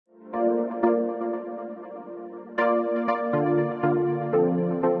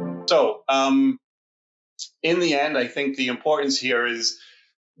So, in the end, I think the importance here is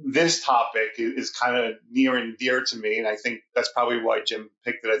this topic is kind of near and dear to me, and I think that's probably why Jim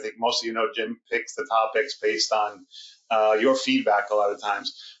picked it. I think most of you know Jim picks the topics based on your feedback a lot of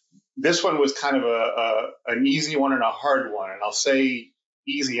times. This one was kind of an easy one and a hard one, and I'll say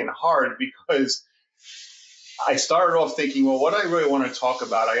easy and hard because I started off thinking, well, what I really want to talk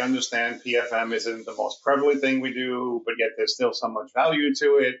about, I understand PFM isn't the most prevalent thing we do, but yet there's still so much value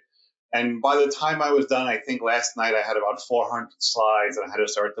to it. And by the time I was done, I think last night I had about 400 slides, and I had to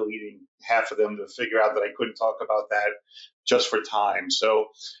start deleting half of them to figure out that I couldn't talk about that just for time. So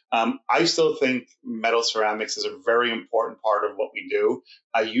I still think metal ceramics is a very important part of what we do.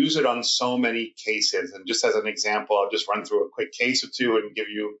 I use it on so many cases. And just as an example, I'll just run through a quick case or two and give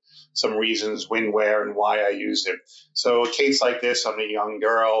you some reasons when, where, and why I use it. So a case like this on a young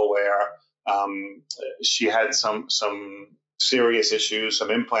girl where she had some serious issues,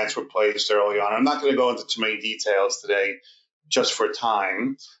 some implants were placed early on. I'm not going to go into too many details today just for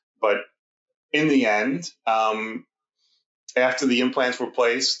time, but in the end, after the implants were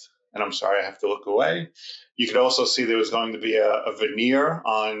placed, and I'm sorry, I have to look away, you could also see there was going to be a veneer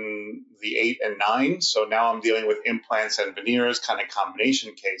on the 8 and 9. So now I'm dealing with implants and veneers, kind of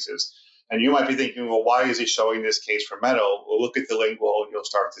combination cases. And you might be thinking, well, why is he showing this case for metal? Well, look at the lingual and you'll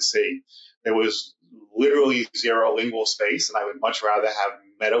start to see. There was literally zero lingual space, and I would much rather have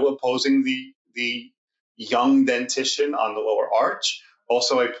metal opposing the young dentition on the lower arch.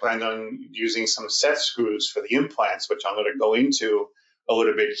 Also, I planned on using some set screws for the implants, which I'm going to go into a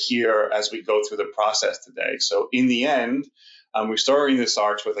little bit here as we go through the process today. So in the end, we're starting this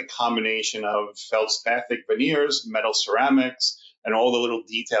arch with a combination of feldspathic veneers, metal ceramics, and all the little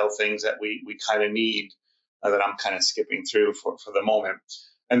detail things that we kind of need that I'm kind of skipping through for the moment.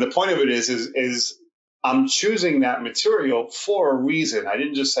 And the point of it is I'm choosing that material for a reason. I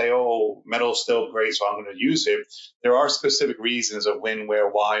didn't just say, oh, metal's still great, so I'm going to use it. There are specific reasons of when, where,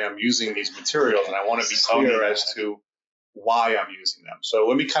 why I'm using these materials, and I want to be clear as to why I'm using them. So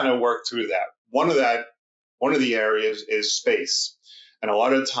let me kind of work through that. One of the areas is space. And a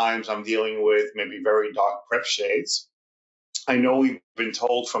lot of times I'm dealing with maybe very dark prep shades. I know we've been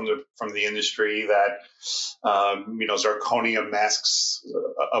told from the industry that zirconia masks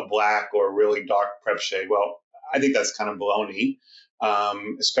a black or really dark prep shade. Well, I think that's kind of baloney,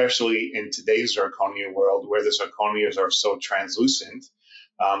 especially in today's zirconia world where the zirconias are so translucent.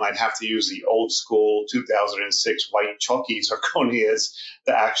 I'd have to use the old school 2006 white chalky zirconias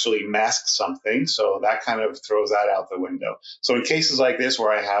to actually mask something. So that kind of throws that out the window. So in cases like this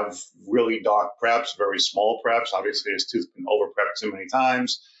where I have really dark preps, very small preps, obviously this tooth's been over prepped too many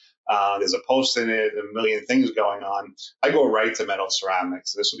times. There's a post in it, a million things going on. I go right to metal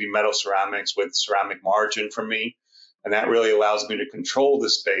ceramics. This would be metal ceramics with ceramic margin for me. And that really allows me to control the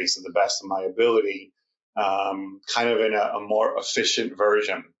space to the best of my ability, kind of in a more efficient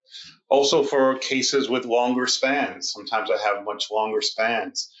version. Also for cases with longer spans, sometimes I have much longer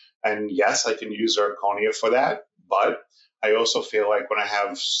spans. And yes, I can use zirconia for that, but I also feel like when I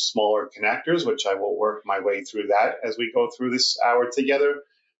have smaller connectors, which I will work my way through that as we go through this hour together,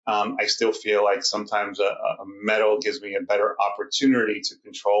 I still feel like sometimes a metal gives me a better opportunity to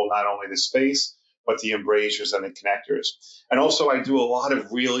control not only the space, but the embrasures and the connectors. And also I do a lot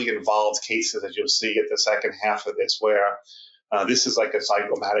of really involved cases, as you'll see at the second half of this, where this is like a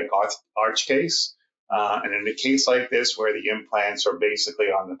zygomatic arch case. And in a case like this, where the implants are basically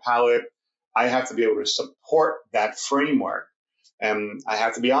on the palate, I have to be able to support that framework. And I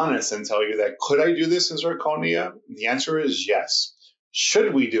have to be honest and tell you that, could I do this in zirconia? The answer is yes.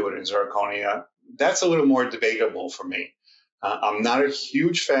 Should we do it in zirconia? That's a little more debatable for me. I'm not a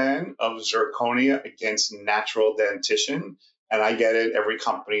huge fan of zirconia against natural dentition. And I get it. Every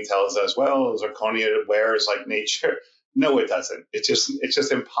company tells us, well, zirconia wears like nature. No, it doesn't. It's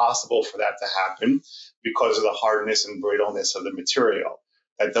just impossible for that to happen because of the hardness and brittleness of the material.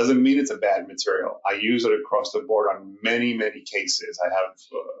 That doesn't mean it's a bad material. I use it across the board on many, many cases. I have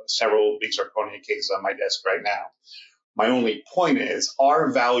several big zirconia cases on my desk right now. My only point is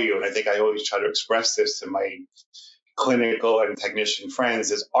our value, and I think I always try to express this to my clinical and technician friends,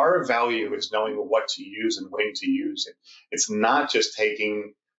 is our value is knowing what to use and when to use it. It's not just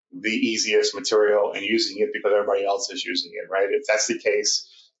taking the easiest material and using it because everybody else is using it, right? If that's the case,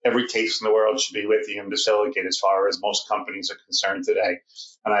 every case in the world should be lithium disilicate as far as most companies are concerned today.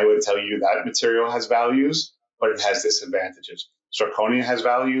 And I would tell you that material has values, but it has disadvantages. Zirconia has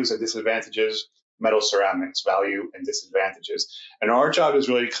values and disadvantages. Metal ceramics, value and disadvantages. And our job is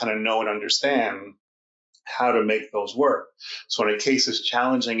really to kind of know and understand how to make those work. So in a case as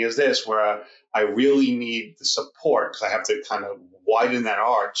challenging as this, where I really need the support, because I have to kind of widen that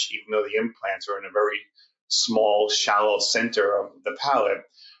arch, even though the implants are in a very small, shallow center of the palate.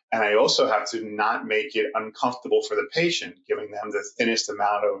 And I also have to not make it uncomfortable for the patient, giving them the thinnest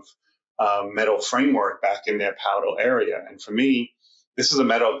amount of metal framework back in their palatal area. And for me, this is a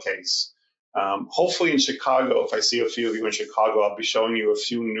metal case. Hopefully in Chicago, if I see a few of you in Chicago, I'll be showing you a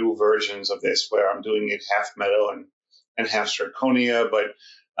few new versions of this where I'm doing it half metal and half zirconia, but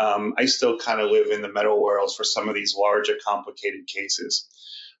I still kind of live in the metal worlds for some of these larger, complicated cases.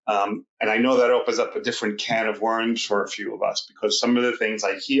 And I know that opens up a different can of worms for a few of us, because some of the things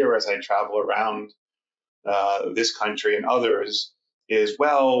I hear as I travel around this country and others is,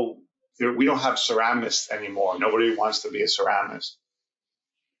 well, we don't have ceramists anymore. Nobody wants to be a ceramist.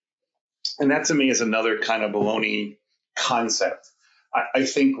 And that to me is another kind of baloney concept. I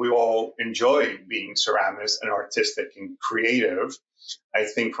think we all enjoy being ceramists and artistic and creative. I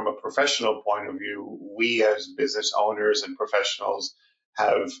think from a professional point of view, we as business owners and professionals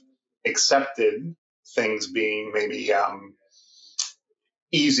have accepted things being maybe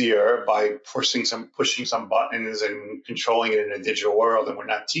easier by pushing some buttons and controlling it in a digital world, and we're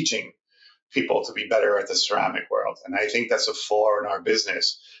not teaching people to be better at the ceramic world. And I think that's a flaw in our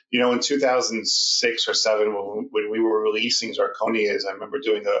business. You know, in 2006 or 7, when we were releasing zirconias, I remember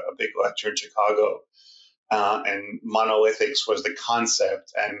doing a big lecture in Chicago, and monolithics was the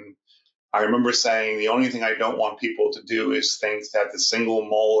concept. And I remember saying the only thing I don't want people to do is think that the single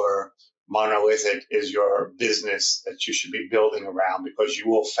molar monolithic is your business that you should be building around, because you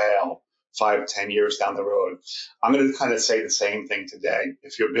will fail 5-10 years down the road. I'm going to kind of say the same thing today.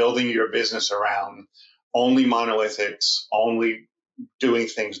 If you're building your business around only monolithics, only doing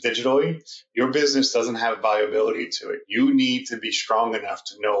things digitally, your business doesn't have viability to it. You need to be strong enough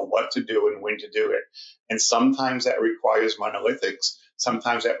to know what to do and when to do it. And sometimes that requires monolithics.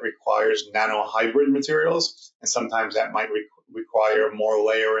 Sometimes that requires nano hybrid materials. And sometimes that might require more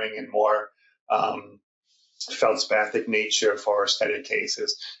layering and more feldspathic nature for aesthetic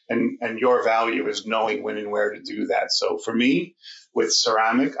cases. And your value is knowing when and where to do that. So for me, with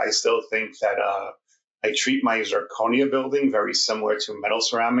ceramic, I still think that I treat my zirconia building very similar to metal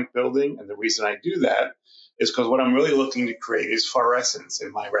ceramic building. And the reason I do that is because what I'm really looking to create is fluorescence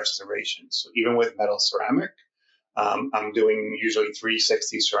in my restoration. So even with metal ceramic, I'm doing usually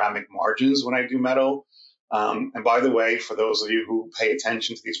 360 ceramic margins when I do metal. And by the way, for those of you who pay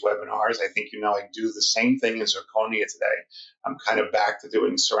attention to these webinars, I think you know I do the same thing in zirconia today. I'm kind of back to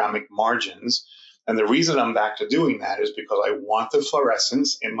doing ceramic margins. And the reason I'm back to doing that is because I want the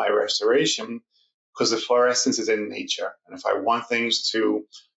fluorescence in my restoration, because the fluorescence is in nature. And if I want things to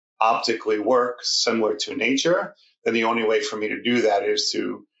optically work similar to nature, then the only way for me to do that is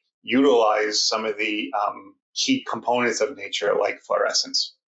to utilize some of the key components of nature, like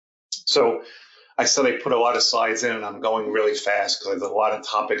fluorescence. So I said I put a lot of slides in, and I'm going really fast because there's a lot of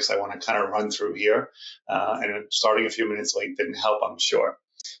topics I want to kind of run through here. And starting a few minutes late didn't help, I'm sure.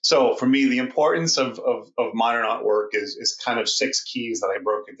 So for me, the importance of modern artwork is kind of 6 keys that I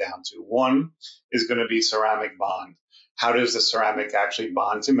broke it down to. One is going to be ceramic bond. How does the ceramic actually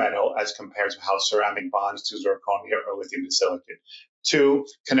bond to metal as compared to how ceramic bonds to zirconia or lithium silicate? 2,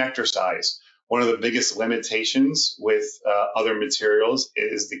 connector size. One of the biggest limitations with other materials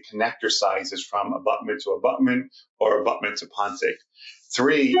is the connector sizes from abutment to abutment or abutment to pontic.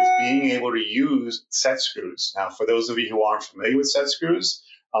 3 is being able to use set screws. Now, for those of you who aren't familiar with set screws,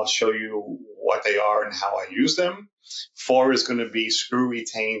 I'll show you what they are and how I use them. 4 is going to be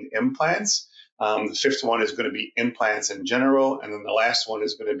screw-retained implants. The 5th one is going to be implants in general. And then the last one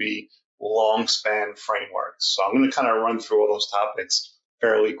is going to be long span frameworks. So I'm going to kind of run through all those topics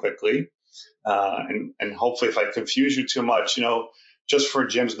fairly quickly. And hopefully if I confuse you too much, you know, just for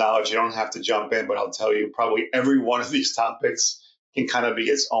Jim's knowledge, you don't have to jump in, but I'll tell you probably every one of these topics can kind of be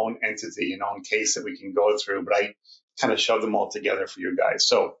its own entity, an own case that we can go through, but I kind of shove them all together for you guys.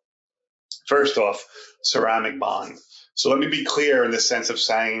 So first off, ceramic bond. So let me be clear in the sense of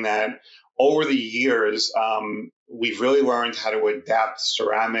saying that over the years, we've really learned how to adapt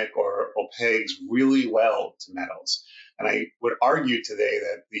ceramic or opaques really well to metals. And I would argue today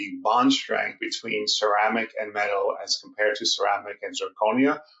that the bond strength between ceramic and metal as compared to ceramic and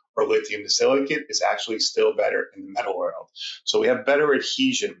zirconia or lithium silicate is actually still better in the metal world. So we have better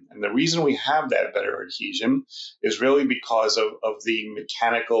adhesion. And the reason we have that better adhesion is really because of the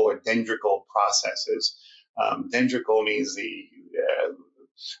mechanical or dendrical processes. Dendrical means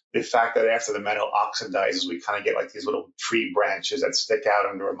the fact that after the metal oxidizes, we kind of get like these little tree branches that stick out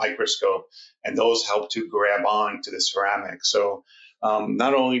under a microscope, and those help to grab on to the ceramic. So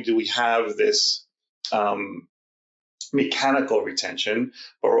not only do we have this um, mechanical retention,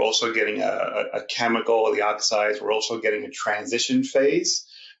 but we're also getting a chemical, the oxides. We're also getting a transition phase,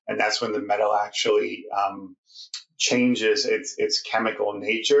 and that's when the metal actually changes its chemical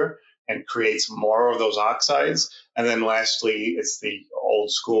nature and creates more of those oxides. And then lastly, it's the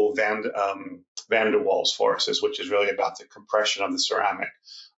old school van der Waals forces, which is really about the compression of the ceramic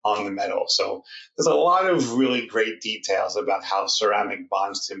on the metal. So there's a lot of really great details about how ceramic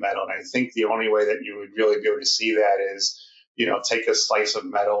bonds to metal. And I think the only way that you would really be able to see that is, take a slice of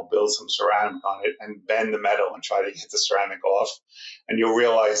metal, build some ceramic on it, and bend the metal and try to get the ceramic off. And you'll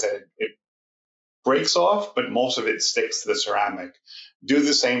realize that it breaks off, but most of it sticks to the ceramic. Do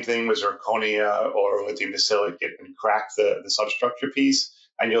the same thing with zirconia or lithium silicate and crack the substructure piece,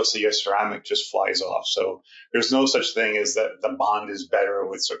 and you'll see your ceramic just flies off. So there's no such thing as that the bond is better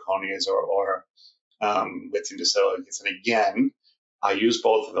with zirconias or lithium silicates. And again, I use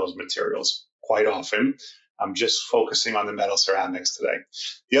both of those materials quite often. I'm just focusing on the metal ceramics today.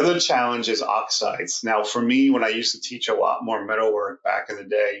 The other challenge is oxides. Now, for me, when I used to teach a lot more metal work back in the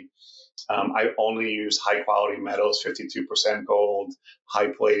day, I only used high quality metals, 52% gold, high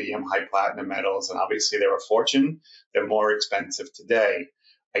palladium, high platinum metals, and obviously they're a fortune. They're more expensive today.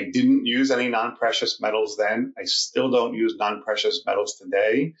 I didn't use any non-precious metals then. I still don't use non-precious metals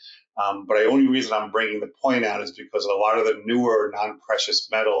today. But the only reason I'm bringing the point out is because a lot of the newer non-precious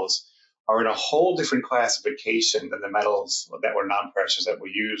metals are in a whole different classification than the metals that were non-precious that were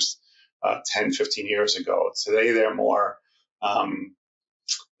used 10, 15 years ago. Today, they're more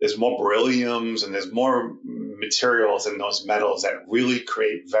there's more berylliums and there's more materials in those metals that really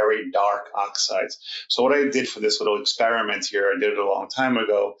create very dark oxides. So what I did for this little experiment here, I did it a long time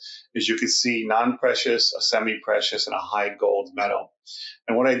ago, is you could see non-precious, a semi-precious, and a high gold metal.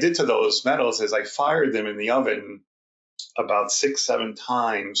 And what I did to those metals is I fired them in the oven about 6, 7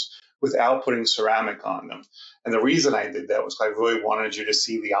 times without putting ceramic on them. And the reason I did that was I really wanted you to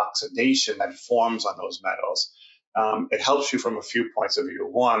see the oxidation that forms on those metals. It helps you from a few points of view.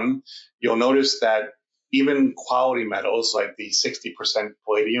 One, you'll notice that even quality metals like the 60%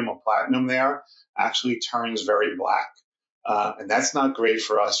 palladium or platinum there actually turns very black. And that's not great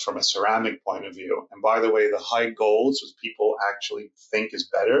for us from a ceramic point of view. And by the way, the high golds, which people actually think is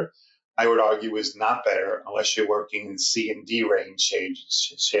better, I would argue is not better unless you're working in C and D range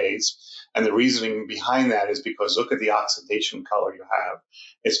shades. And the reasoning behind that is because look at the oxidation color you have.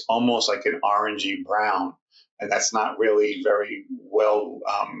 It's almost like an orangey brown. And that's not really very well,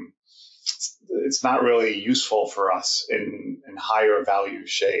 it's not really useful for us in higher value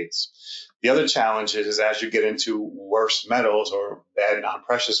shades. The other challenge is as you get into worse metals or bad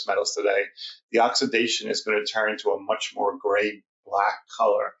non-precious metals today, the oxidation is going to turn into a much more gray black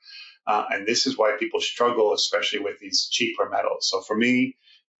color. And this is why people struggle, especially with these cheaper metals. So for me,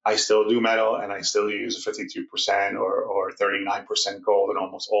 I still do metal and I still use 52% or 39% gold in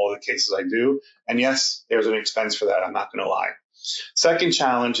almost all the cases I do. And yes, there's an expense for that. I'm not going to lie. Second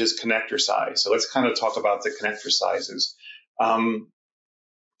challenge is connector size. So let's kind of talk about the connector sizes.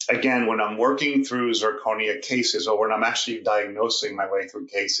 Again, when I'm working through zirconia cases or when I'm actually diagnosing my way through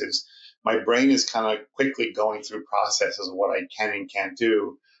cases, my brain is kind of quickly going through processes of what I can and can't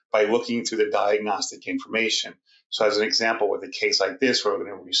do by looking through the diagnostic information. So as an example, with a case like this, where we're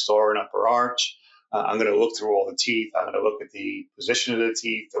going to restore an upper arch, I'm going to look through all the teeth. I'm going to look at the position of the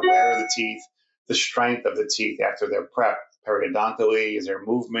teeth, the wear of the teeth, the strength of the teeth after they're prepped. Periodontally, is there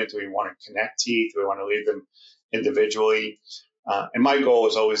movement? Do we want to connect teeth? Do we want to leave them individually? And my goal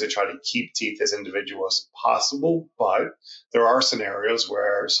is always to try to keep teeth as individual as possible, but there are scenarios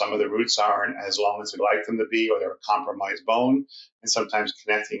where some of the roots aren't as long as we'd like them to be, or they're a compromised bone, and sometimes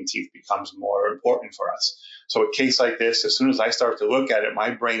connecting teeth becomes more important for us. So a case like this, as soon as I start to look at it,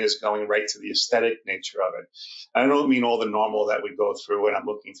 my brain is going right to the aesthetic nature of it. I don't mean all the normal that we go through when I'm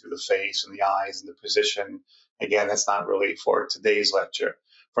looking through the face and the eyes and the position. Again, that's not really for today's lecture.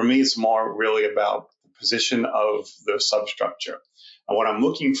 For me, it's more really about the position of the substructure. And what I'm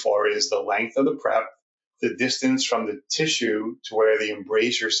looking for is the length of the prep, the distance from the tissue to where the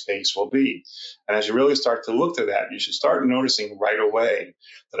embrasure space will be. And as you really start to look to that, you should start noticing right away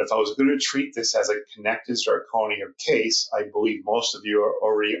that if I was going to treat this as a connected zirconia case, I believe most of you are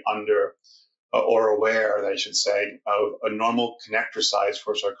already under or aware, I should say, of a normal connector size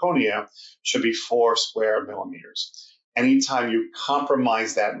for zirconia should be 4 square millimeters. Anytime you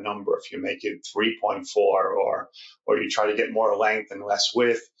compromise that number, if you make it 3.4 or you try to get more length and less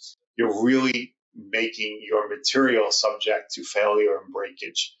width, you're really making your material subject to failure and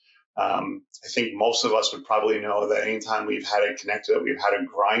breakage. I think most of us would probably know that anytime we've had a connector that we've had to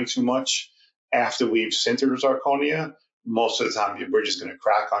grind too much after we've sintered zirconia, most of the time your bridge is going to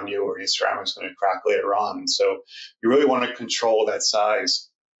crack on you or your ceramic is going to crack later on. So you really want to control that size.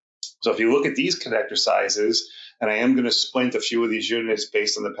 So if you look at these connector sizes, and I am going to splint a few of these units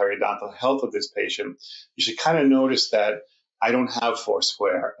based on the periodontal health of this patient, you should kind of notice that I don't have 4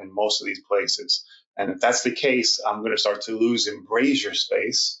 square in most of these places. And if that's the case, I'm going to start to lose embrasure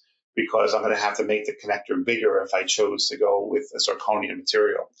space because I'm going to have to make the connector bigger if I chose to go with a zirconia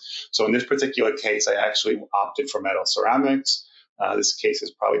material. So in this particular case, I actually opted for metal ceramics. This case is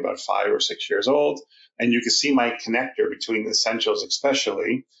probably about 5 or 6 years old. And you can see my connector between the essentials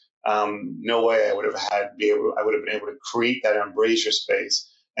especially. No way I would have I would have been able to create that embrasure space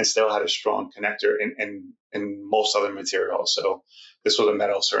and still had a strong connector in most other materials. So this was a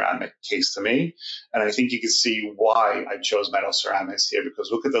metal ceramic case to me. And I think you can see why I chose metal ceramics here, because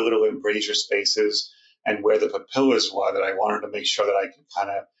look at the little embrasure spaces and where the papillas were that I wanted to make sure that I could kind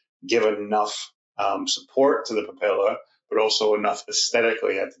of give enough support to the papilla, but also enough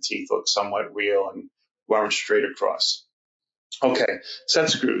aesthetically that the teeth look somewhat real and weren't straight across. Okay, set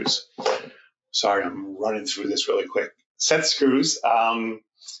screws. Sorry, I'm running through this really quick. Set screws.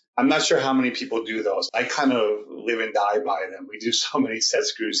 I'm not sure how many people do those. I kind of live and die by them. We do so many set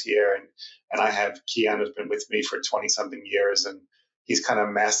screws here, and I have Keon, who's been with me for 20-something years, and he's kind of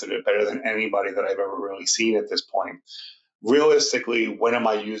mastered it better than anybody that I've ever really seen at this point. Realistically, when am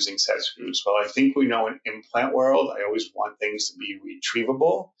I using set screws? Well, I think we know in implant world, I always want things to be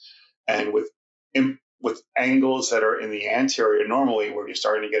retrievable, and with angles that are in the anterior normally where you're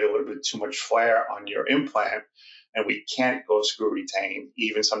starting to get a little bit too much flare on your implant, and we can't go screw retain.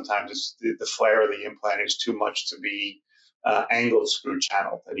 Even sometimes the flare of the implant is too much to be angled screw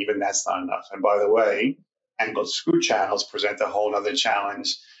channel, and even that's not enough. And by the way, angled screw channels present a whole other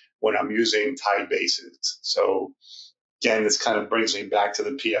challenge when I'm using tied bases. So again, this kind of brings me back to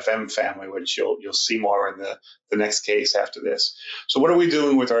the PFM family, which you'll see more in the next case after this. So what are we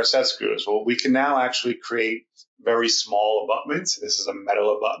doing with our set screws? Well, we can now actually create very small abutments. This is a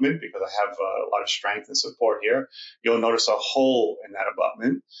metal abutment because I have a lot of strength and support here. You'll notice a hole in that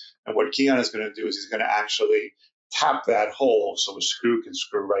abutment. And what Keon is going to do is he's going to actually tap that hole so a screw can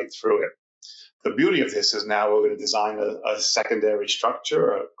screw right through it. The beauty of this is now we're going to design a secondary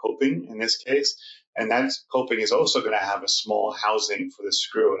structure, a coping in this case, and that coping is also going to have a small housing for the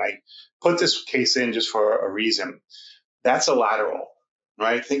screw. And I put this case in just for a reason. That's a lateral,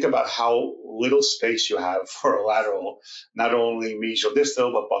 right? Think about how little space you have for a lateral, not only mesial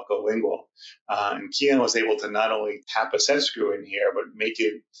distal, but buccolingual. And Keon was able to not only tap a set screw in here, but make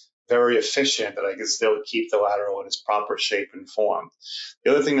it very efficient that I can still keep the lateral in its proper shape and form.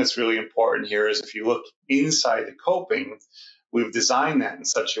 The other thing that's really important here is if you look inside the coping, we've designed that in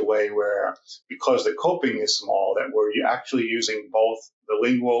such a way where, because the coping is small, that we're actually using both the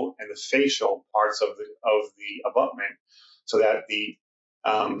lingual and the facial parts of the abutment, so that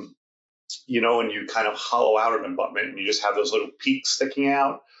when you kind of hollow out an abutment and you just have those little peaks sticking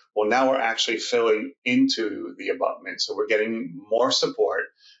out, well, now we're actually filling into the abutment, so we're getting more support,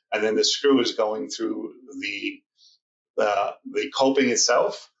 and then the screw is going through the coping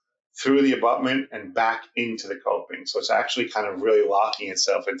itself, through the abutment and back into the coping. So it's actually kind of really locking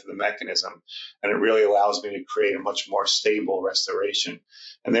itself into the mechanism, and it really allows me to create a much more stable restoration.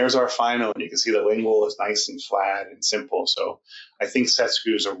 And there's our final, and you can see the lingual is nice and flat and simple. So I think set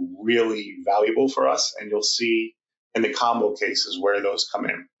screws are really valuable for us, and you'll see in the combo cases where those come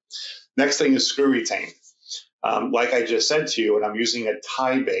in. Next thing is screw retain. Like I just said to you, when I'm using a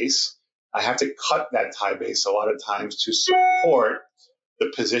tie base, I have to cut that tie base a lot of times to support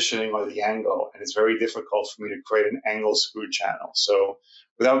the positioning or the angle, and it's very difficult for me to create an angle screw channel. So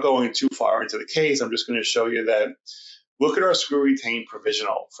without going too far into the case, I'm just going to show you that, look at our screw retain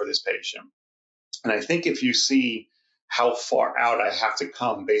provisional for this patient. And I think if you see how far out I have to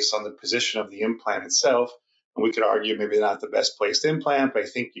come based on the position of the implant itself, and we could argue maybe not the best placed implant, but I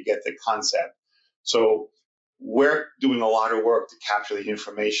think you get the concept. So we're doing a lot of work to capture the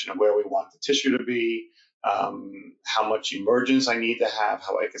information of where we want the tissue to be, how much emergence I need to have,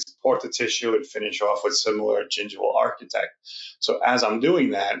 how I can support the tissue, and finish off with similar gingival architect. So as I'm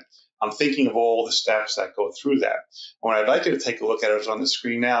doing that, I'm thinking of all the steps that go through that. What I'd like you to take a look at is on the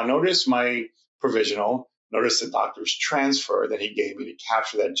screen now. Notice my provisional, notice the doctor's transfer that he gave me to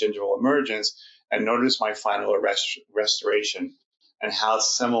capture that gingival emergence, and notice my final restoration and how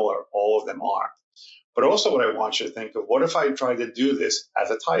similar all of them are. But also what I want you to think of, what if I tried to do this as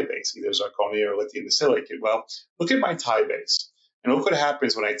a tie base, either zirconia or lithium silicate? Well, look at my tie base, and look what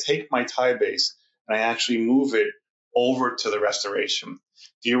happens when I take my tie base and I actually move it over to the restoration.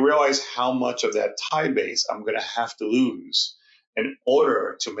 Do you realize how much of that tie base I'm going to have to lose in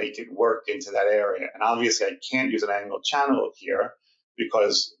order to make it work into that area. And obviously I can't use an angled channel here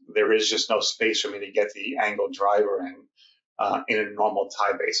because there is just no space for me to get the angled driver in a normal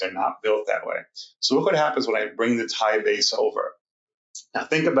tie base. They're not built that way. So look what happens when I bring the tie base over. Now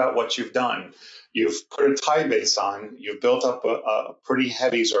think about what you've done. You've put a tie base on, you've built up a pretty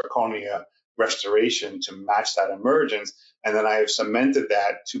heavy zirconia restoration to match that emergence, and then I have cemented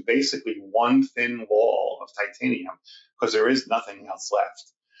that to basically one thin wall of titanium because there is nothing else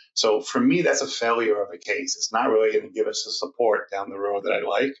left. So for me, that's a failure of a case. It's not really going to give us the support down the road that I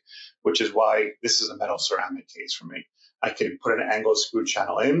like, which is why this is a metal ceramic case for me. I could put an angled screw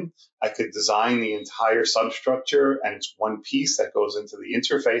channel in. I could design the entire substructure, and it's one piece that goes into the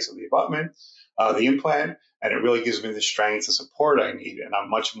interface of the abutment, the implant, and it really gives me the strength and support I need, and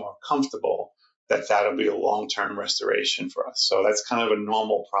I'm much more comfortable that that'll be a long-term restoration for us. So that's kind of a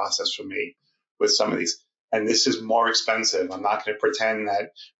normal process for me with some of these. And this is more expensive. I'm not going to pretend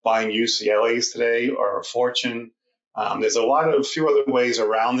that buying UCLAs today are a fortune. There's a few other ways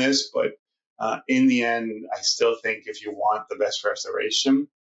around this, but in the end, I still think if you want the best restoration,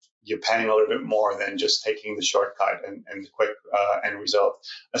 you're paying a little bit more than just taking the shortcut and the quick end result,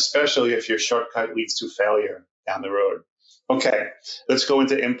 especially if your shortcut leads to failure down the road. Okay, let's go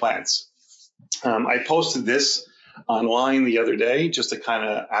into implants. I posted this online the other day just to kind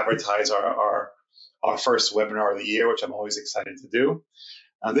of advertise our first webinar of the year, which I'm always excited to do.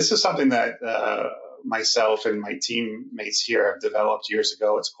 This is something that myself and my teammates here have developed years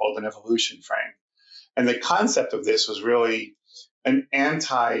ago. It's called an evolution frame. And the concept of this was really an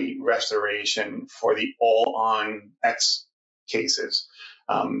anti-restoration for the all-on X cases.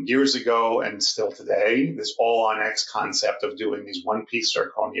 Years ago and still today, this all-on X concept of doing these one-piece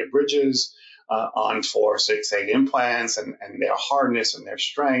zirconia bridges on 4, 6, 8 implants and their hardness and their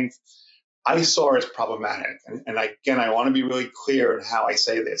strength, I saw as problematic. And again, I want to be really clear in how I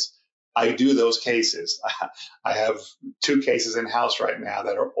say this. I do those cases. I have 2 cases in-house right now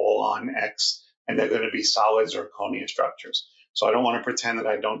that are all on X, and they're going to be solid zirconia structures. So I don't want to pretend that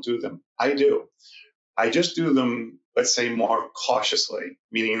I don't do them. I do. I just do them, let's say, more cautiously,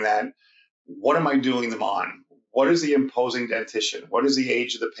 meaning that what am I doing them on? What is the imposing dentition? What is the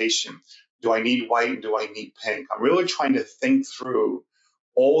age of the patient? Do I need white and do I need pink? I'm really trying to think through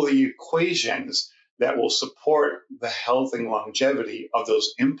all the equations that will support the health and longevity of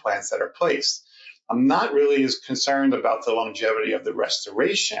those implants that are placed. I'm not really as concerned about the longevity of the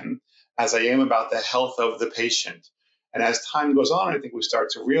restoration as I am about the health of the patient. And as time goes on, I think we start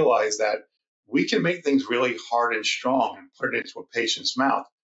to realize that we can make things really hard and strong and put it into a patient's mouth.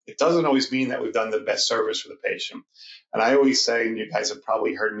 It doesn't always mean that we've done the best service for the patient. And I always say, and you guys have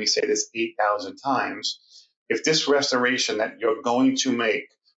probably heard me say this 8,000 times, if this restoration that you're going to make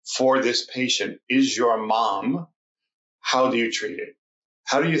for this patient is your mom, how do you treat it?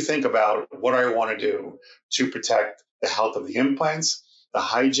 How do you think about what I want to do to protect the health of the implants, the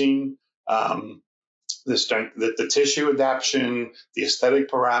hygiene, the strength, the tissue adaptation, the aesthetic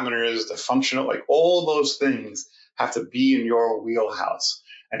parameters, the functional, like all those things have to be in your wheelhouse.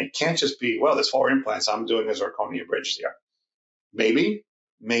 And it can't just be, well, there's 4 implants, I'm doing a zirconia bridge here. Maybe,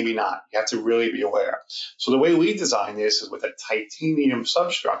 maybe not. You have to really be aware. So the way we design this is with a titanium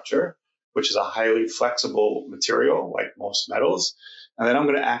substructure, which is a highly flexible material like most metals. And then I'm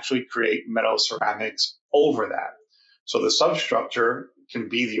going to actually create metal ceramics over that. So the substructure can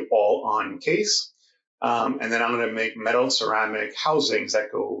be the all-on case. And then I'm going to make metal ceramic housings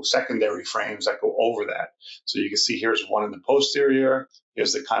that go, secondary frames that go over that. So you can see here's one in the posterior,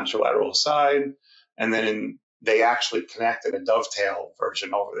 here's the contralateral side, and then they actually connect in a dovetail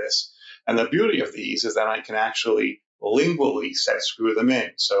version over this. And the beauty of these is that I can actually lingually set screw them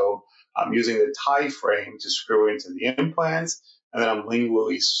in. So I'm using the tie frame to screw into the implants, and then I'm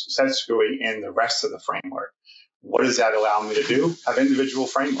lingually set screwing in the rest of the framework. What does that allow me to do? Have individual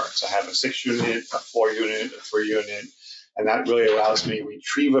frameworks. I have a 6-unit, a 4-unit, a 3-unit, and that really allows me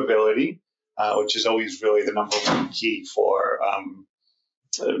retrievability, which is always really the number one key for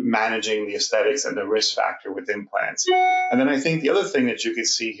managing the aesthetics and the risk factor with implants. And then I think the other thing that you can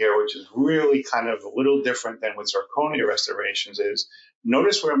see here, which is really kind of a little different than with zirconia restorations, is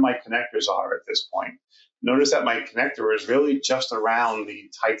notice where my connectors are at this point. Notice that my connector is really just around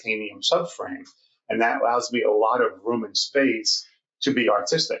the titanium subframe, and that allows me a lot of room and space to be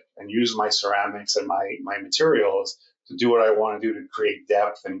artistic and use my ceramics and my materials to do what I want to do to create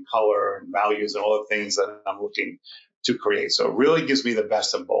depth and color and values and all the things that I'm looking to create. So it really gives me the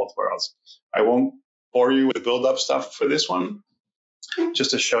best of both worlds. I won't bore you with build-up stuff for this one,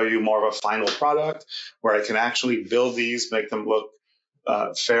 just to show you more of a final product where I can actually build these, make them look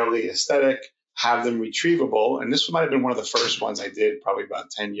fairly aesthetic, have them retrievable. And this might have been one of the first ones I did probably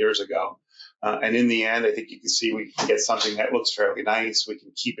about 10 years ago. And in the end, I think you can see we can get something that looks fairly nice. We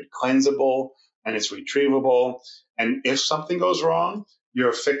can keep it cleansable and it's retrievable. And if something goes wrong,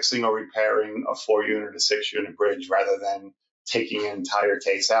 you're fixing or repairing a 4-unit or 6-unit bridge rather than taking an entire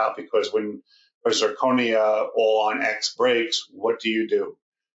case out. Because when a zirconia all on X breaks, what do?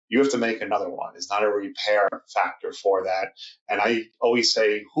 You have to make another one. There's not a repair factor for that. And I always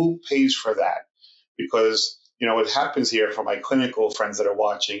say, who pays for that? Because, what happens here for my clinical friends that are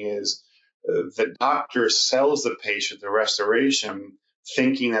watching is the doctor sells the patient the restoration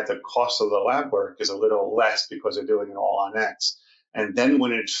thinking that the cost of the lab work is a little less because they're doing it all on X. And then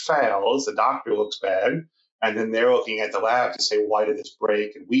when it fails, the doctor looks bad. And then they're looking at the lab to say, why did this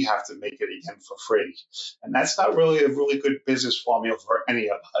break? And we have to make it again for free. And that's not really a really good business formula for any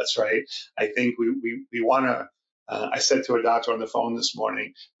of us, right? I think we want to, I said to a doctor on the phone this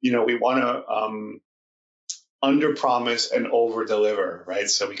morning, we want to under promise and over deliver, right?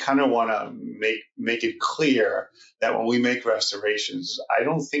 So we kind of want to make it clear that when we make restorations, I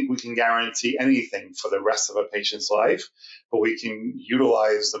don't think we can guarantee anything for the rest of a patient's life, but we can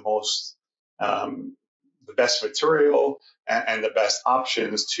utilize the best material and the best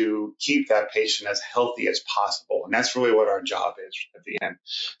options to keep that patient as healthy as possible. And that's really what our job is at the end.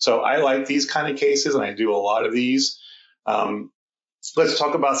 So I like these kind of cases, and I do a lot of these. Let's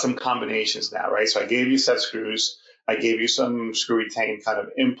talk about some combinations now, right? So I gave you set screws. I gave you some screw retain kind of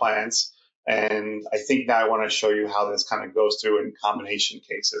implants. And I think now I want to show you how this kind of goes through in combination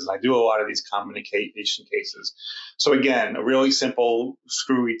cases. I do a lot of these combination cases. So again, a really simple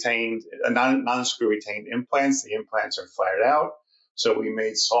screw retained, non-screw retained implants. The implants are flared out. So we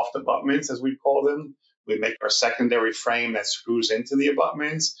made soft abutments, as we call them. We make our secondary frame that screws into the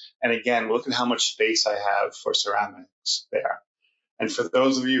abutments. And again, look at how much space I have for ceramics there. And for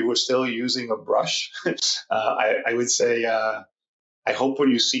those of you who are still using a brush, I would say, I hope when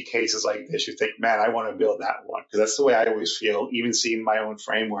you see cases like this, you think, man, I want to build that one. Because that's the way I always feel, even seeing my own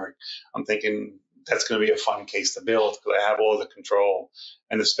framework. I'm thinking that's going to be a fun case to build because I have all the control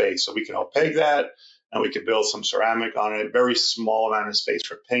and the space. So we can opaque that and we can build some ceramic on it. Very small amount of space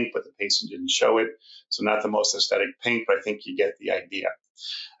for paint, but the patient didn't show it. So not the most aesthetic paint, but I think you get the idea.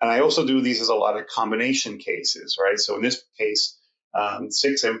 And I also do these as a lot of combination cases, right? So in this case,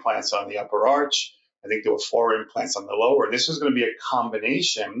 6 implants on the upper arch. I think there were 4 implants on the lower. This is going to be a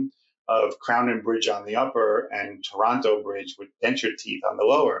combination of crown and bridge on the upper and Toronto bridge with denture teeth on the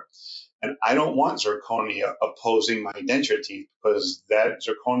lower. And I don't want zirconia opposing my denture teeth because that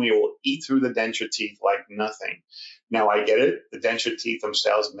zirconia will eat through the denture teeth like nothing. Now I get it. The denture teeth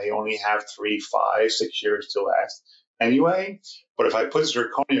themselves may only have 3, 5, 6 years to last anyway. But if I put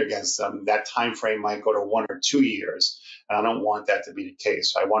zirconia against them, that time frame might go to 1 or 2 years. And I don't want that to be the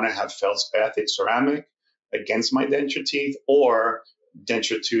case. So I want to have feldspathic ceramic against my denture teeth or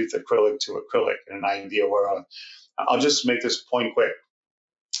denture tooth acrylic to acrylic in an ideal world. I'll just make this point quick.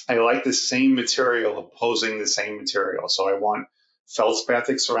 I like the same material opposing the same material. So I want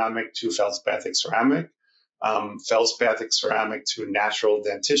feldspathic ceramic to feldspathic ceramic, feldspathic ceramic to natural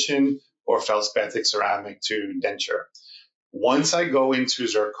dentition, or feldspathic ceramic to denture. Once I go into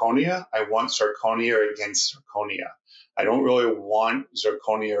zirconia, I want zirconia against zirconia. I don't really want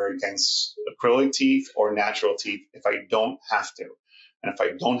zirconia against acrylic teeth or natural teeth if I don't have to. And if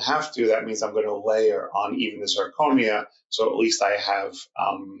I don't have to, that means I'm going to layer on even the zirconia, so at least I have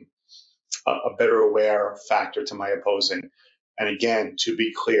a better wear factor to my opposing. And again, to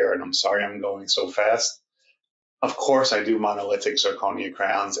be clear, and I'm sorry I'm going so fast, of course I do monolithic zirconia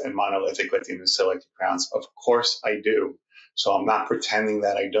crowns and monolithic lithium silica crowns. Of course I do. So I'm not pretending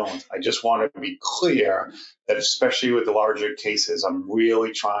that I don't. I just want to be clear that especially with the larger cases, I'm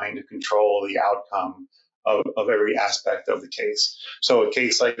really trying to control the outcome of every aspect of the case. So a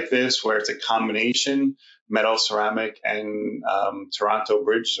case like this, where it's a combination, metal, ceramic, and Toronto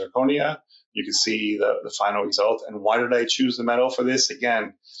bridge zirconia, you can see the final result. And why did I choose the metal for this?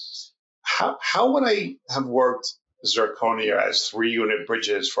 Again, how would I have worked zirconia as 3-unit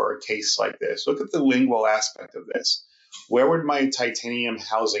bridges for a case like this? Look at the lingual aspect of this. Where would my titanium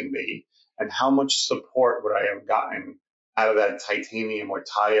housing be, and how much support would I have gotten out of that titanium or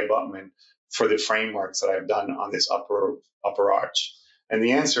tie abutment for the frameworks that I've done on this upper arch? And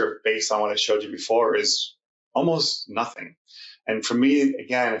the answer, based on what I showed you before, is almost nothing. And for me,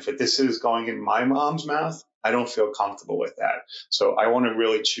 again, if this is going in my mom's mouth, I don't feel comfortable with that. So I want to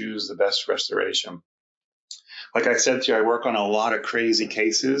really choose the best restoration. Like I said to you, I work on a lot of crazy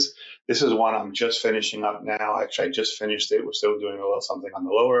cases. This is one I'm just finishing up now. Actually, I just finished it. We're still doing a little something on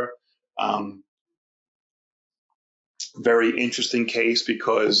the lower. Very interesting case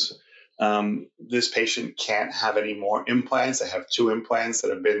because This patient can't have any more implants. They have 2 implants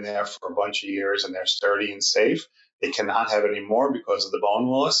that have been there for a bunch of years and they're sturdy and safe. They cannot have any more because of the bone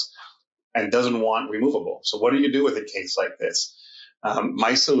loss and doesn't want removable. So what do you do with a case like this?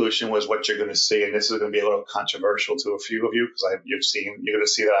 My solution was what you're going to see, and this is going to be a little controversial to a few of you because you're going to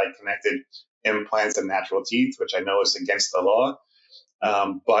see that I connected implants and natural teeth, which I know is against the law,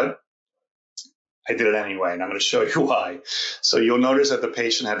 but I did it anyway, and I'm going to show you why. So you'll notice that the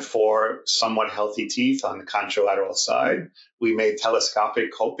patient had 4 somewhat healthy teeth on the contralateral side. We made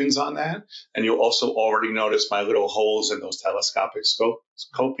telescopic copings on that, and you'll also already notice my little holes in those telescopic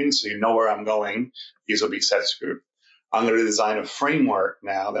copings, so you know where I'm going. These will be set screwed. I'm going to design a framework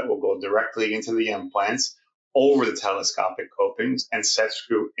now that will go directly into the implants over the telescopic copings and set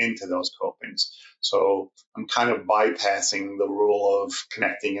screw into those copings. So I'm kind of bypassing the rule of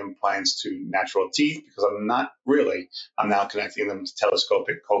connecting implants to natural teeth because I'm now connecting them to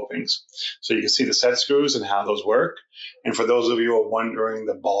telescopic copings. So you can see the set screws and how those work. And for those of you who are wondering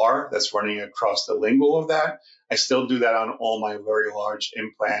the bar that's running across the lingual of that, I still do that on all my very large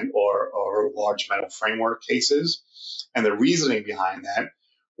implant or large metal framework cases. And the reasoning behind that,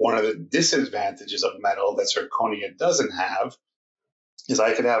 one of the disadvantages of metal that zirconia doesn't have is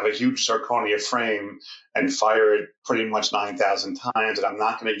I could have a huge zirconia frame and fire it pretty much 9,000 times, and I'm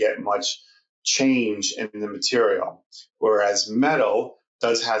not going to get much change in the material. Whereas metal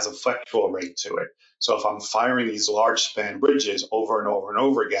has a flexural rate to it. So if I'm firing these large span bridges over and over and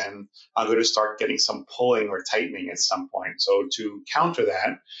over again, I'm going to start getting some pulling or tightening at some point. So to counter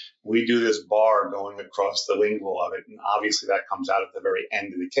that, we do this bar going across the lingual of it. And obviously that comes out at the very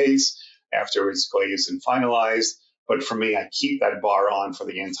end of the case after it's glazed and finalized. But for me, I keep that bar on for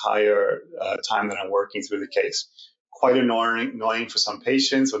the entire time that I'm working through the case. Quite annoying for some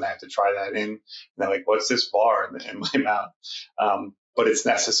patients when they have to try that in. And they're like, what's this bar in my mouth? But it's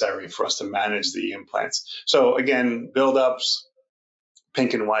necessary for us to manage the implants. So again, buildups,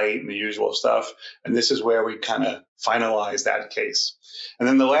 pink and white, and the usual stuff. And this is where we kind of finalize that case. And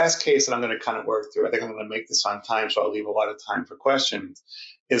then the last case that I'm going to kind of work through, I think I'm going to make this on time, so I'll leave a lot of time for questions,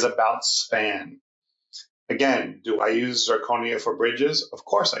 is about span. Again, do I use zirconia for bridges? Of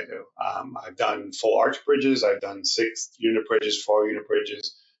course I do. I've done full arch bridges. I've done 6-unit bridges, 4-unit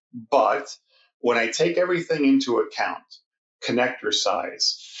bridges. But when I take everything into account, connector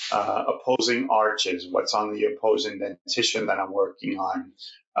size, opposing arches, what's on the opposing dentition that I'm working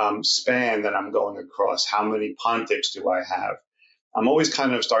on, span that I'm going across, how many pontics do I have? I'm always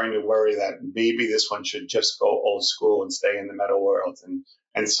kind of starting to worry that maybe this one should just go old school and stay in the metal world.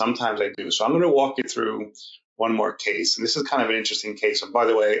 And sometimes I do. So I'm going to walk you through one more case. And this is kind of an interesting case. And by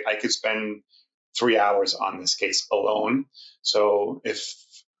the way, I could spend 3 hours on this case alone. So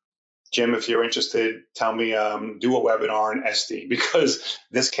Jim, if you're interested, tell me, do a webinar on SD, because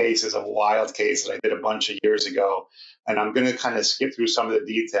this case is a wild case that I did a bunch of years ago. And I'm going to kind of skip through some of the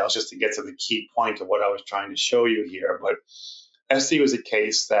details just to get to the key point of what I was trying to show you here. But SD was a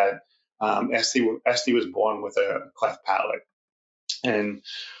case that SD was born with a cleft palate. And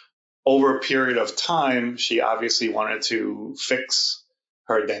over a period of time, she obviously wanted to fix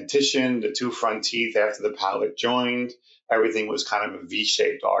her dentition, the 2 front teeth after the palate joined. Everything was kind of a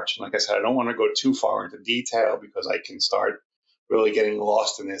V-shaped arch. And like I said, I don't want to go too far into detail because I can start really getting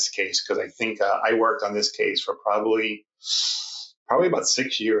lost in this case, because I think I worked on this case for probably about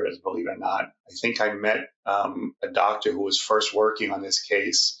 6 years, believe it or not. I think I met a doctor who was first working on this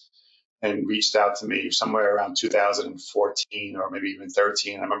case and reached out to me somewhere around 2014 or maybe even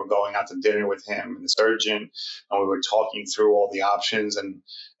 13. I remember going out to dinner with him and the surgeon, and we were talking through all the options. And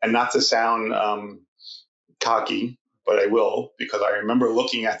not to sound cocky, but I will, because I remember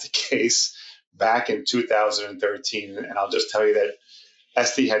looking at the case back in 2013, and I'll just tell you that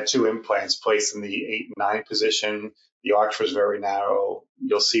SD had 2 implants placed in the 8 and 9 position. The arch was very narrow.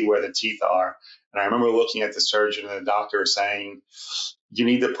 You'll see where the teeth are. And I remember looking at the surgeon and the doctor saying, you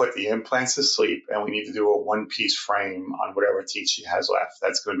need to put the implants to sleep, and we need to do a 1-piece frame on whatever teeth she has left.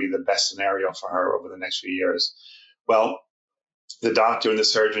 That's going to be the best scenario for her over the next few years. Well, the doctor and the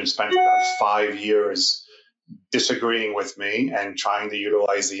surgeon spent about 5 years disagreeing with me and trying to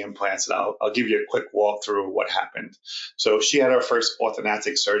utilize the implants. And I'll give you a quick walkthrough of what happened. So she had her first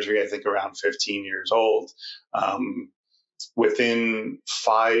orthodontic surgery, I think around 15 years old. Within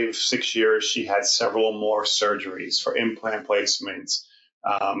 5-6 years, she had several more surgeries for implant placements,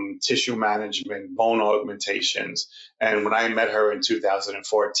 tissue management, bone augmentations. And when I met her in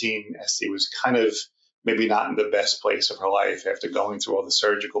 2014, Esty was kind of maybe not in the best place of her life after going through all the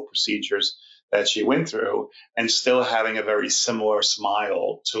surgical procedures that she went through and still having a very similar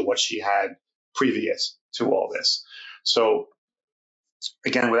smile to what she had previous to all this. So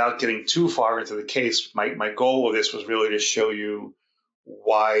again, without getting too far into the case, my goal of this was really to show you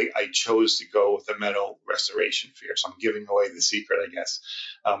why I chose to go with the metal restoration sphere. So I'm giving away the secret, I guess.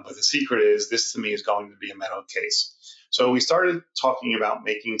 But the secret is this to me is going to be a metal case. So we started talking about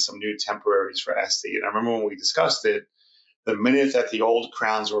making some new temporaries for Esty. And I remember when we discussed it, the minute that the old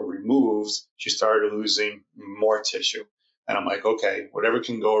crowns were removed, she started losing more tissue. And I'm like, okay, whatever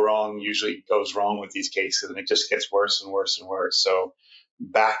can go wrong usually goes wrong with these cases, and it just gets worse and worse and worse. So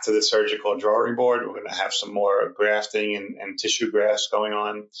back to the surgical drawing board, we're going to have some more grafting and tissue grafts going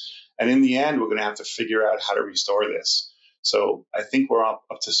on. And in the end, we're going to have to figure out how to restore this. So I think we're up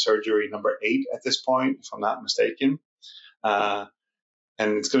to surgery number 8 at this point, if I'm not mistaken.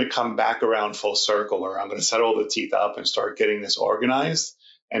 And it's going to come back around full circle, where I'm going to set all the teeth up and start getting this organized.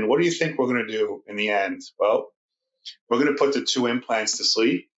 And what do you think we're going to do in the end? Well, we're going to put the 2 implants to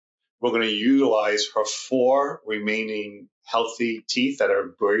sleep. We're going to utilize her 4 remaining healthy teeth that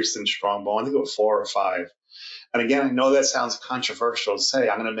are braced in strong bone. I think it was 4 or 5. And again, I know that sounds controversial to say.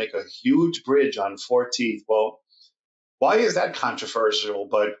 I'm going to make a huge bridge on 4 teeth. Well, why is that controversial,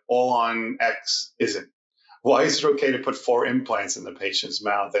 but all on X isn't? Why is it okay to put 4 implants in the patient's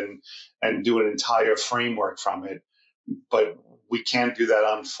mouth and do an entire framework from it, but we can't do that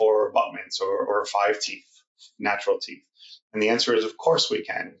on 4 abutments or 5 teeth, natural teeth? And the answer is, of course we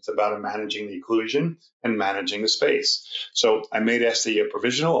can. It's about managing the occlusion and managing the space. So I made Esty a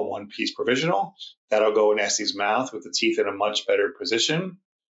provisional, a 1-piece provisional. That'll go in Esty's mouth with the teeth in a much better position.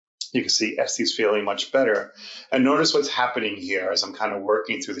 You can see Esty's feeling much better. And notice what's happening here as I'm kind of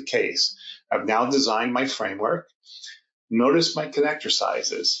working through the case. I've now designed my framework. Notice my connector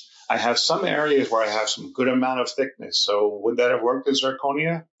sizes. I have some areas where I have some good amount of thickness. So would that have worked in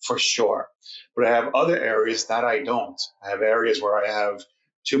zirconia? For sure. But I have other areas that I don't. I have areas where I have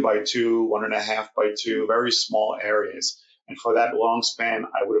 2 by 2, 1.5 by 2, very small areas. And for that long span,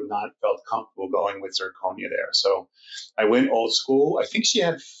 I would have not felt comfortable going with zirconia there. So I went old school. I think she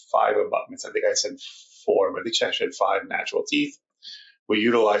had 5 abutments. I think I said 4, but I think she actually had 5 natural teeth. We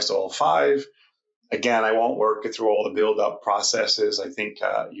utilized all 5. Again, I won't work it through all the build-up processes. I think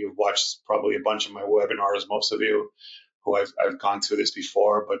you've watched probably a bunch of my webinars, most of you, who I've gone through this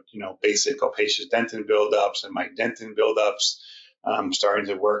before, but basic opacious dentin build-ups and my dentin build-ups. I'm starting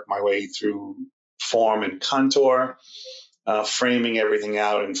to work my way through form and contour, framing everything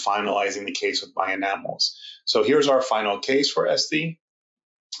out and finalizing the case with my enamels. So here's our final case for SD.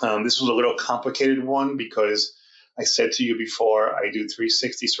 This was a little complicated one because I said to you before, I do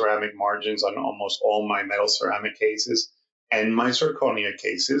 360 ceramic margins on almost all my metal ceramic cases and my zirconia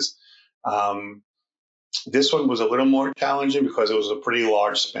cases. This one was a little more challenging because it was a pretty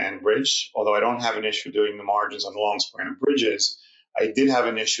large span bridge. Although I don't have an issue doing the margins on long span bridges, I did have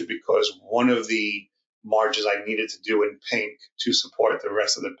an issue because one of the margins I needed to do in pink to support the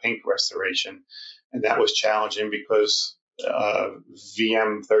rest of the pink restoration. And that was challenging because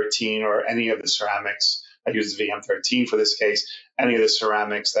VM13 or any of the ceramics, I use VM13 for this case, any of the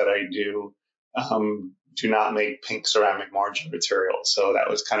ceramics that I do not make pink ceramic margin material. So that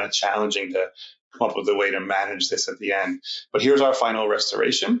was kind of challenging to come up with a way to manage this at the end. But here's our final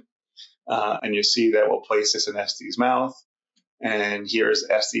restoration. And you see that we'll place this in Esty's mouth. And here's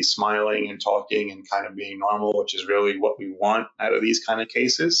Esty smiling and talking and kind of being normal, which is really what we want out of these kind of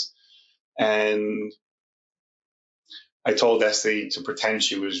cases. And I told Esty to pretend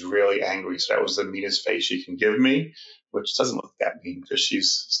she was really angry. So that was the meanest face she can give me, which doesn't look that mean because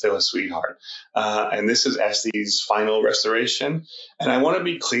she's still a sweetheart. And this is Esty's final restoration. And I want to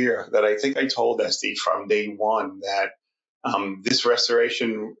be clear that I think I told Esty from day one that this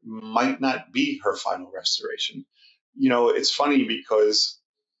restoration might not be her final restoration. It's funny because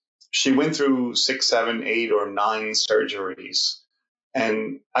she went through 6, 7, 8, or 9 surgeries.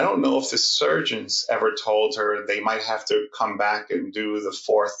 And I don't know if the surgeons ever told her they might have to come back and do the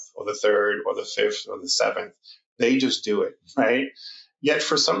 4th or the 3rd or the 5th or the 7th. They just do it, right? Yet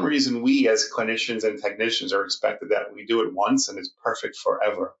for some reason, we as clinicians and technicians are expected that we do it once and it's perfect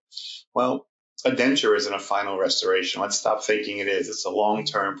forever. Well, a denture isn't a final restoration. Let's stop thinking it is. It's a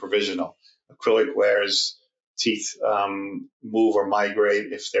long-term provisional. Acrylic wears, teeth move or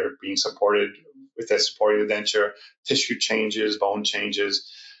migrate if they're being supported, if they're supporting the denture, tissue changes, bone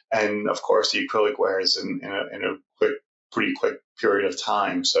changes, and of course the acrylic wears in a pretty quick period of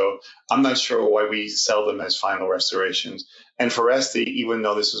time. So I'm not sure why we sell them as final restorations. And for Esty, even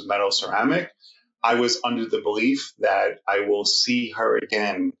though this is metal ceramic, I was under the belief that I will see her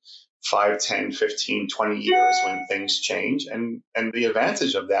again 5, 10, 15, 20 years when things change. And the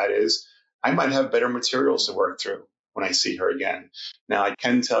advantage of that is I might have better materials to work through. when I see her again. Now, I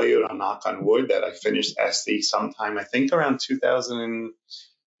can tell you, and I'll knock on wood, that I finished SD sometime, I think around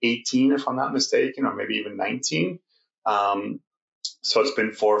 2018, if I'm not mistaken, or maybe even 19. Um, so it's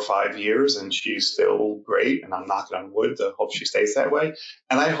been 4 or 5 years, and she's still great, and I'm knocking on wood to hope she stays that way.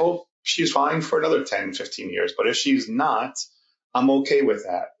 And I hope she's fine for another 10, 15 years. But if she's not, I'm okay with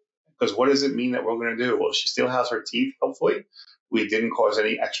that. Because what does it mean that we're going to do? Well, she still has her teeth, hopefully. We didn't cause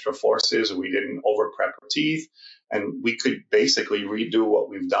any extra forces, or we didn't over prep her teeth. And we could basically redo what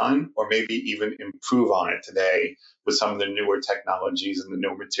we've done, or maybe even improve on it today with some of the newer technologies and the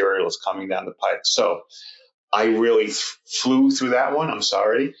new materials coming down the pike. So I really flew through that one. I'm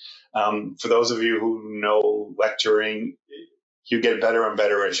sorry. For those of you who know lecturing, you get better and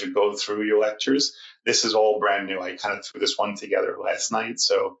better as you go through your lectures. This is all brand new. I kind of threw this one together last night,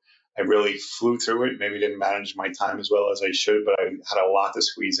 so I really flew through it. Maybe didn't manage my time as well as I should, but I had a lot to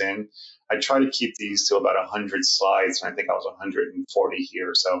squeeze in. I try to keep these to about 100 slides, and I think I was 140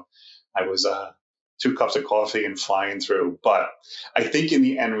 here. So I was 2 cups of coffee and flying through. But I think in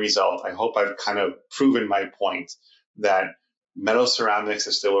the end result, I hope I've kind of proven my point that metal ceramics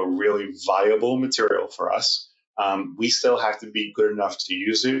is still a really viable material for us. We still have to be good enough to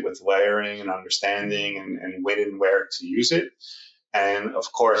use it with layering and understanding and when and where to use it. And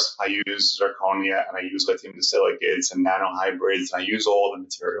of course, I use zirconia and I use lithium disilicates and nanohybrids. And I use all the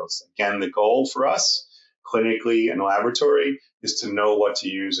materials. Again, the goal for us clinically in laboratory is to know what to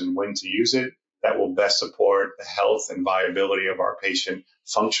use and when to use it. That will best support the health and viability of our patient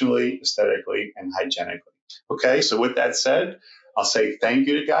functionally, aesthetically, and hygienically. Okay, so with that said, I'll say thank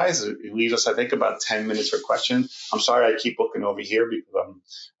you to guys. It leaves us, I think, about 10 minutes for questions. I'm sorry I keep looking over here because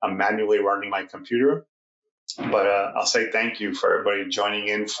I'm manually running my computer. But I'll say thank you for everybody joining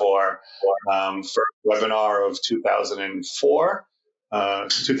in for first webinar of 2024,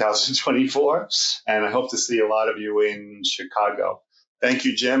 and I hope to see a lot of you in Chicago. Thank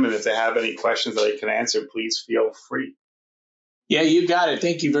you, Jim, and if they have any questions that I can answer, please feel free. Yeah, you got it.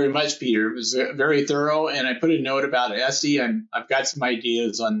 Thank you very much, Peter. It was very thorough, and I put a note about Essie. I've got some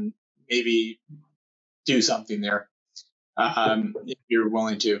ideas on maybe do something there if you're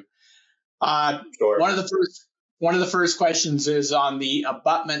willing to. Sure. One of the first questions is on the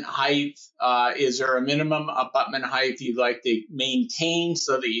abutment height. Is there a minimum abutment height you'd like to maintain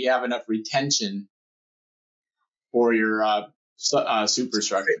so that you have enough retention for your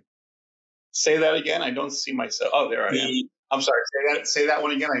superstructure? Say that again. I don't see myself. Oh, there I am. I'm sorry. Say that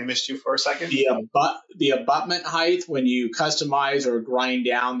one again. I missed you for a second. The abutment height, when you customize or grind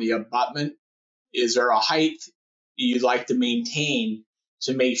down the abutment, is there a height you'd like to maintain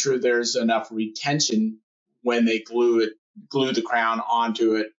to make sure there's enough retention when they glue the crown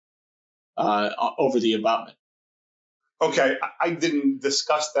onto it over the abutment? Okay, I didn't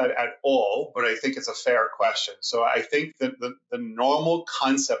discuss that at all, but I think it's a fair question. So I think that the normal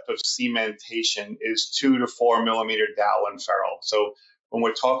concept of cementation is 2 to 4 millimeter dowel and ferrule. So when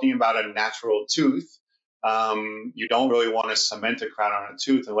we're talking about a natural tooth, you don't really want to cement a crown on a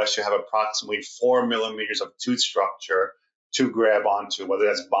tooth unless you have approximately 4 millimeters of tooth structure to grab onto, whether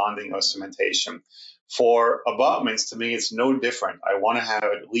that's bonding or cementation. For abutments, to me, it's no different. I want to have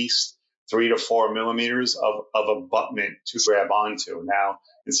at least 3 to 4 millimeters of abutment to grab onto. Now,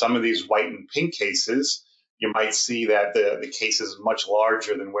 in some of these white and pink cases, you might see that the case is much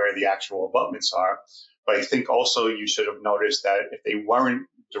larger than where the actual abutments are. But I think also you should have noticed that if they weren't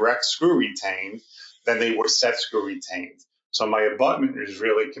direct screw retained, then they were set screw retained. So my abutment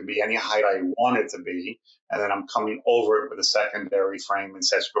can be any height I want it to be, and then I'm coming over it with a secondary frame and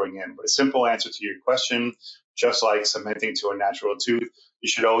set screwing in. But a simple answer to your question, just like cementing to a natural tooth, you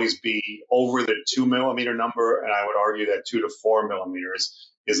should always be over the 2 millimeter number, and I would argue that 2 to 4 millimeters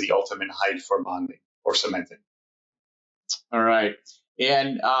is the ultimate height for bonding or cementing. All right.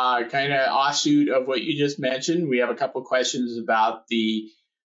 And kind of offshoot of what you just mentioned, we have a couple of questions about the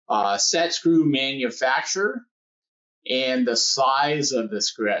set screw manufacturer and the size of the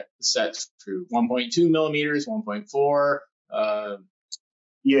set screw, 1.2 millimeters, 1.4.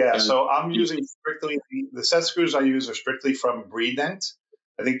 Yeah, so I'm using strictly, the set screws I use are strictly from Bredent.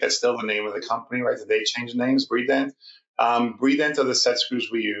 I think that's still the name of the company, right? Did they change names? Bredent. Bredent are the set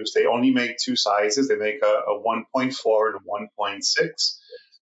screws we use. They only make 2 sizes. They make a 1.4 and a 1.6.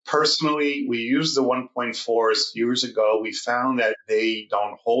 Personally, we used the 1.4s years ago. We found that they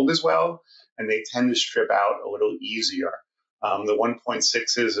don't hold as well, and they tend to strip out a little easier. The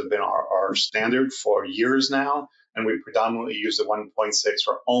 1.6s have been our standard for years now, and we predominantly use the 1.6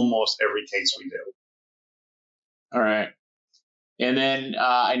 for almost every case we do. All right. And then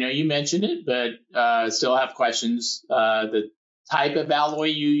I know you mentioned it, but still have questions. The type of alloy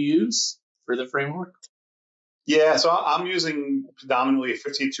you use for the framework? Yeah, so I'm using predominantly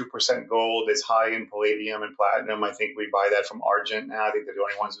 52% gold. It's high in palladium and platinum. I think we buy that from Argent now. I think they're the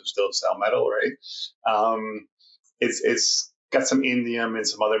only ones who still sell metal, right? Um, it's got some indium and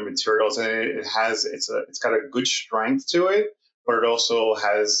some other materials, and it's got a good strength to it, but it also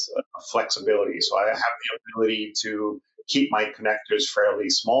has a flexibility. So I have the ability to keep my connectors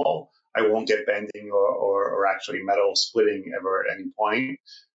fairly small. I won't get bending or actually metal splitting ever at any point,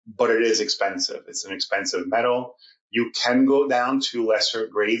 but it is expensive. It's an expensive metal. You can go down to lesser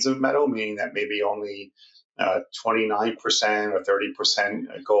grades of metal, meaning that maybe only 29% or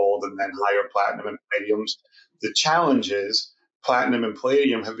 30% gold and then higher platinum and palladiums. The challenge is platinum and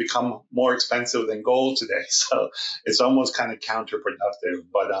palladium have become more expensive than gold today. So it's almost kind of counterproductive.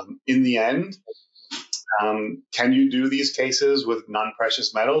 But in the end, can you do these cases with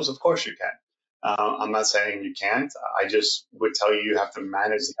non-precious metals? Of course you can. I'm not saying you can't. I just would tell you have to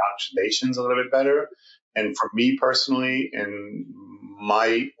manage the oxidations a little bit better. And for me personally, in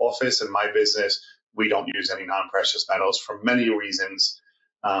my office and my business, we don't use any non-precious metals for many reasons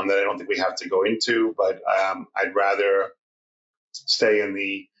that I don't think we have to go into. But I'd rather stay in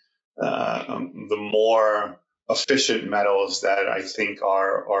the more efficient metals that I think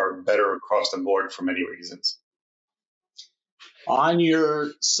are better across the board for many reasons. On your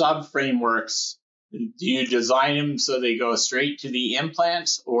sub frameworks, do you design them so they go straight to the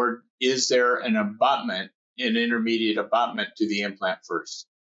implants, or is there an abutment, an intermediate abutment to the implant first?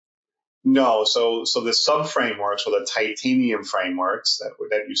 No, so the sub frameworks or the titanium frameworks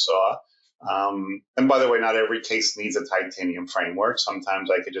that you saw. And by the way, not every case needs a titanium framework. Sometimes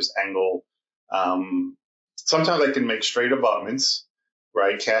I could just angle. Sometimes I can make straight abutments,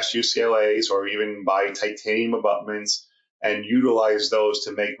 right? Cast UCLAs or even buy titanium abutments and utilize those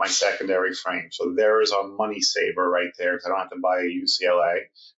to make my secondary frame. So there is a money saver right there because I don't have to buy a UCLA,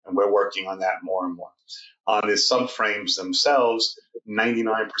 and we're working on that more and more. On the subframes themselves,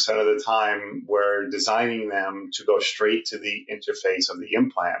 99% of the time, we're designing them to go straight to the interface of the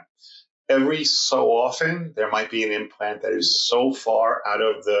implant. Every so often, there might be an implant that is so far out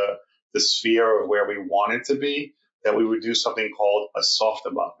of the sphere of where we want it to be that we would do something called a soft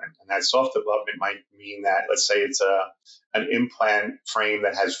abutment. And that soft abutment might mean that, let's say it's an implant frame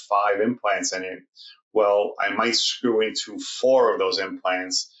that has 5 implants in it. Well, I might screw into 4 of those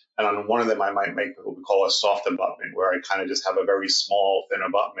implants, and on one of them, I might make what we call a soft abutment, where I kind of just have a very small, thin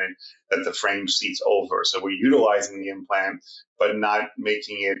abutment that the frame seats over. So we're utilizing the implant, but not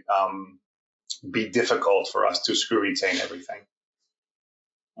making it be difficult for us to screw retain everything.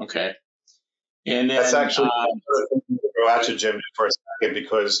 Okay. And then, that's actually go at you, Jim, for a second,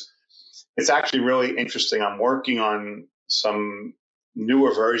 because it's actually really interesting. I'm working on some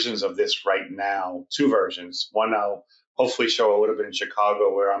newer versions of this right now, 2 versions. One I'll hopefully show a little bit in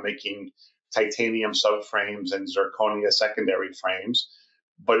Chicago, where I'm making titanium subframes and zirconia secondary frames,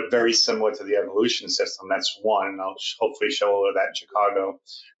 but very similar to the evolution system. That's one, and I'll hopefully show a little of that in Chicago.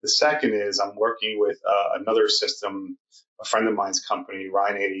 The second is I'm working with another system, a friend of mine's company,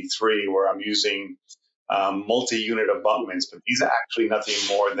 Ryan 83, where I'm using multi-unit abutments, but these are actually nothing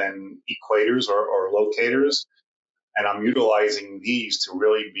more than equators or locators. And I'm utilizing these to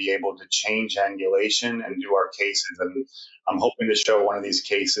really be able to change angulation and do our cases. And I'm hoping to show one of these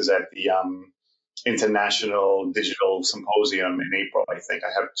cases at the International Digital Symposium in April. I think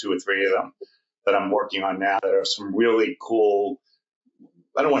I have 2 or 3 of them that I'm working on now that are some really cool.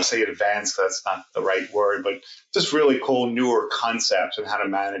 I don't want to say advanced, that's not the right word, but just really cool newer concepts and how to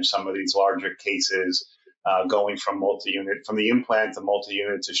manage some of these larger cases, going from multi-unit, from the implant to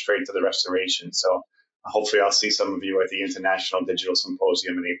multi-unit to straight to the restoration. So hopefully I'll see some of you at the International Digital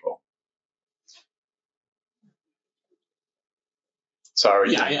Symposium in April.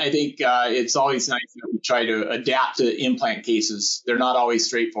 Sorry. Yeah, I think it's always nice that we try to adapt to implant cases. They're not always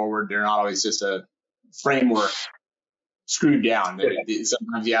straightforward. They're not always just a framework screwed down.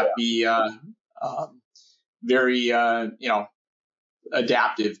 Sometimes you have to be very,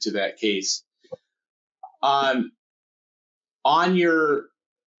 adaptive to that case. On your,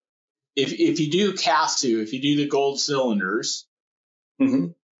 if you do cast-to, if you do the gold cylinders,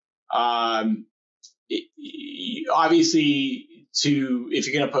 Mm-hmm. Obviously, if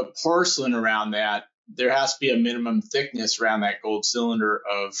you're going to put porcelain around that, there has to be a minimum thickness around that gold cylinder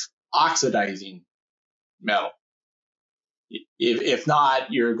of oxidizing metal. If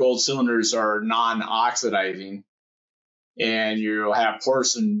not, your gold cylinders are non-oxidizing, and you'll have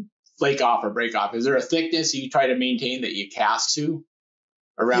porcelain flake off or break off. Is there a thickness you try to maintain that you cast to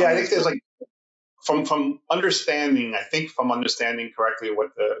around? Yeah, I think there's from understanding correctly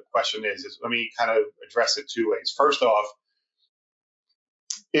what the question is let me kind of address it 2 ways. First off,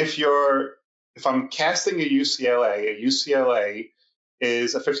 if you're if I'm casting a UCLA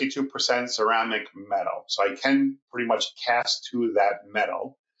is a 52% ceramic metal. So I can pretty much cast to that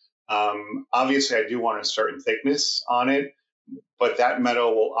metal. Obviously, I do want a certain thickness on it, but that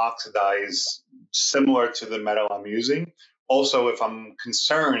metal will oxidize similar to the metal I'm using. Also, if I'm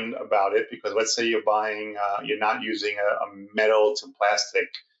concerned about it, because let's say you're not using a metal to plastic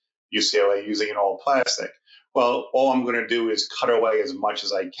UCLA, using an all plastic. Well, all I'm going to do is cut away as much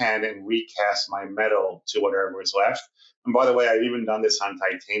as I can and recast my metal to whatever is left. And by the way, I've even done this on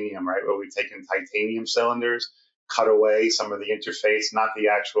titanium, right? Where we've taken titanium cylinders, cut away some of the interface, not the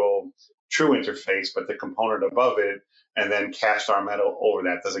actual true interface, but the component above it, and then cast our metal over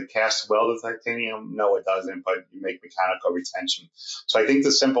that. Does it cast well to titanium? No, it doesn't, but you make mechanical retention. So I think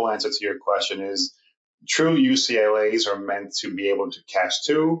the simple answer to your question is true UCLAs are meant to be able to cast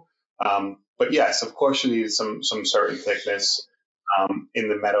to. But yes, of course, you need some certain thickness in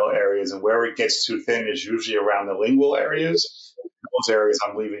the metal areas, and where it gets too thin is usually around the lingual areas. Those areas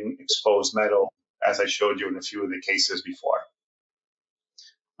I'm leaving exposed metal, as I showed you in a few of the cases before.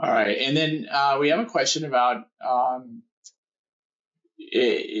 All right, and then we have a question about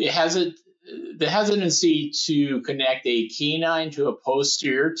it has the hesitancy to connect a canine to a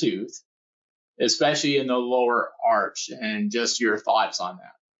posterior tooth, especially in the lower arch, and just your thoughts on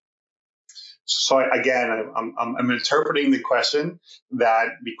that. So again, I'm interpreting the question that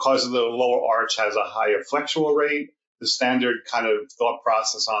because of the lower arch has a higher flexural rate, the standard kind of thought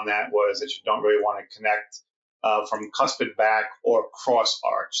process on that was that you don't really want to connect from cuspid back or cross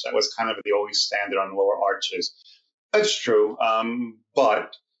arch. That was kind of the always standard on lower arches. That's true,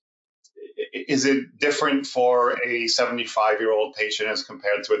 but is it different for a 75-year-old patient as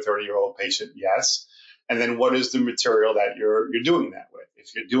compared to a 30-year-old patient? Yes. And then what is the material that you're doing that with?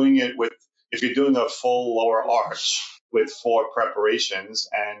 If you're doing a full lower arch with 4 preparations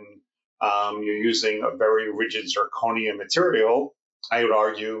and you're using a very rigid zirconia material, I would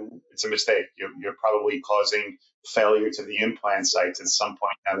argue it's a mistake. You're probably causing failure to the implant sites at some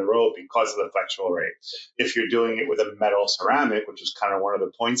point down the road because of the flexural rate. If you're doing it with a metal ceramic, which is kind of one of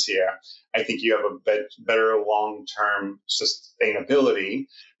the points here, I think you have a better long-term sustainability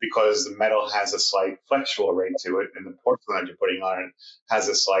because the metal has a slight flexural rate to it, and the porcelain that you're putting on it has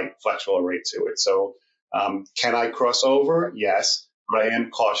a slight flexural rate to it. So can I cross over? Yes, but I am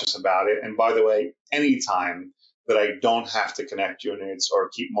cautious about it. And by the way, anytime that I don't have to connect units or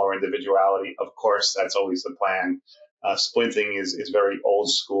keep more individuality, of course, that's always the plan. Splinting is very old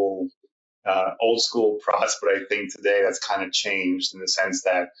school process, but I think today that's kind of changed in the sense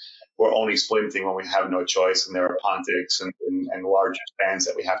that we're only splinting when we have no choice, and there are pontics and larger spans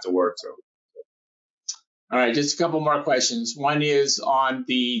that we have to work through. All right, just a couple more questions. One is on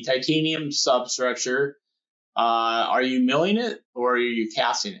the titanium substructure. Are you milling it or are you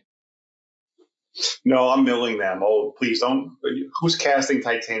casting it? No, I'm milling them. Oh, please don't. Who's casting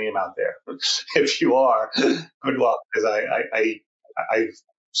titanium out there? If you are, good luck, because I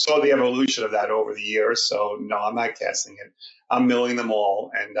saw the evolution of that over the years. So no, I'm not casting it. I'm milling them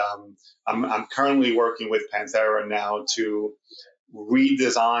all, and I'm currently working with Panthera now to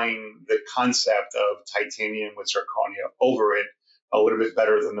redesign the concept of titanium with zirconia over it a little bit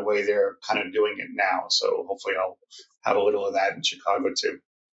better than the way they're kind of doing it now. So hopefully I'll have a little of that in Chicago too.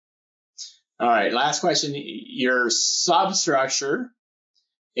 All right, last question. Your substructure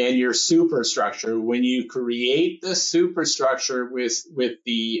and your superstructure, when you create the superstructure with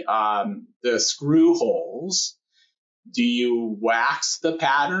the screw holes, do you wax the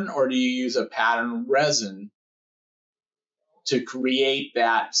pattern or do you use a pattern resin to create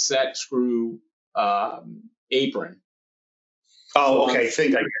that set screw apron? Oh, okay.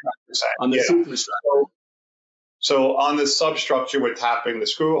 Think I get on the superstructure. So on the substructure, we're tapping the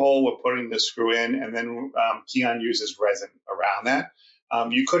screw hole, we're putting the screw in, and then Keon uses resin around that.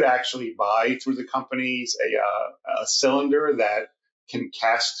 You could actually buy through the companies a cylinder that can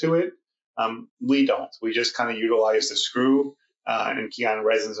cast to it. We don't. We just kind of utilize the screw and Keon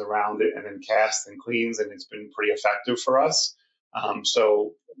resins around it and then cast and cleans, and it's been pretty effective for us.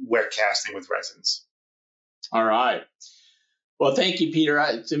 So we're casting with resins. All right. Well, thank you,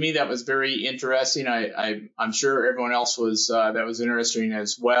 Peter. To me, that was very interesting. I'm sure everyone else was that was interesting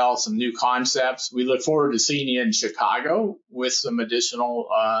as well. Some new concepts. We look forward to seeing you in Chicago with some additional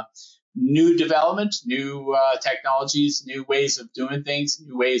new developments, new technologies, new ways of doing things,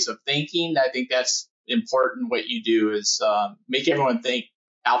 new ways of thinking. I think that's important. What you do is make everyone think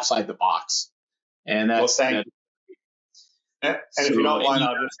outside the box. And that's well, thank you. And so, if you don't mind,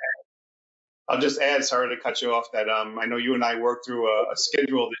 I'll just add, sorry to cut you off, that I know you and I worked through a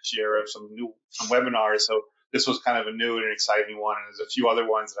schedule this year of some webinars. So this was kind of a new and exciting one. And there's a few other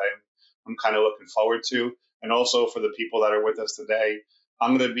ones that I'm I'm kind of looking forward to. And also for the people that are with us today,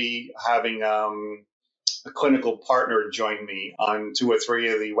 I'm going to be having a clinical partner join me on 2 or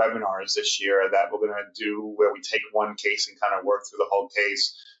 3 of the webinars this year that we're going to do, where we take one case and kind of work through the whole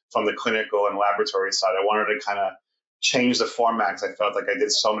case from the clinical and laboratory side. I wanted to kind of change the format because I felt like I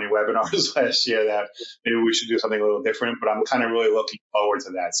did so many webinars last year that maybe we should do something a little different, but I'm kind of really looking forward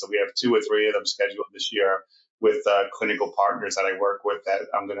to that. So we have 2 or 3 of them scheduled this year with clinical partners that I work with that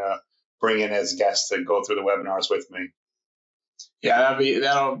I'm going to bring in as guests to go through the webinars with me. Yeah,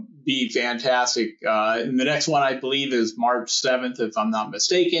 that'll be fantastic. And the next one, I believe, is March 7th, if I'm not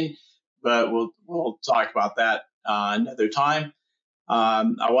mistaken. But we'll talk about that another time.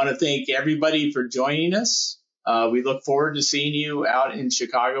 I want to thank everybody for joining us. We look forward to seeing you out in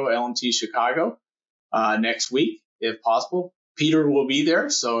Chicago, LMT Chicago, next week, if possible. Peter will be there,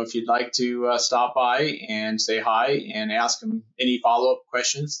 so if you'd like to stop by and say hi and ask him any follow-up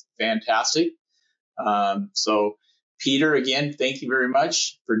questions, fantastic. So, Peter, again, thank you very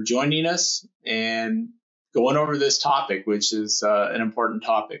much for joining us and going over this topic, which is an important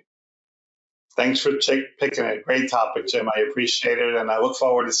topic. Thanks for picking a great topic, Jim. I appreciate it, and I look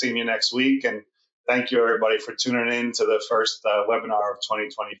forward to seeing you next week. And thank you, everybody, for tuning in to the first webinar of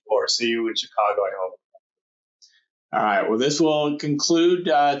 2024. See you in Chicago, I hope. All right. Well, this will conclude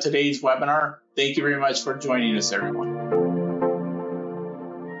today's webinar. Thank you very much for joining us, everyone.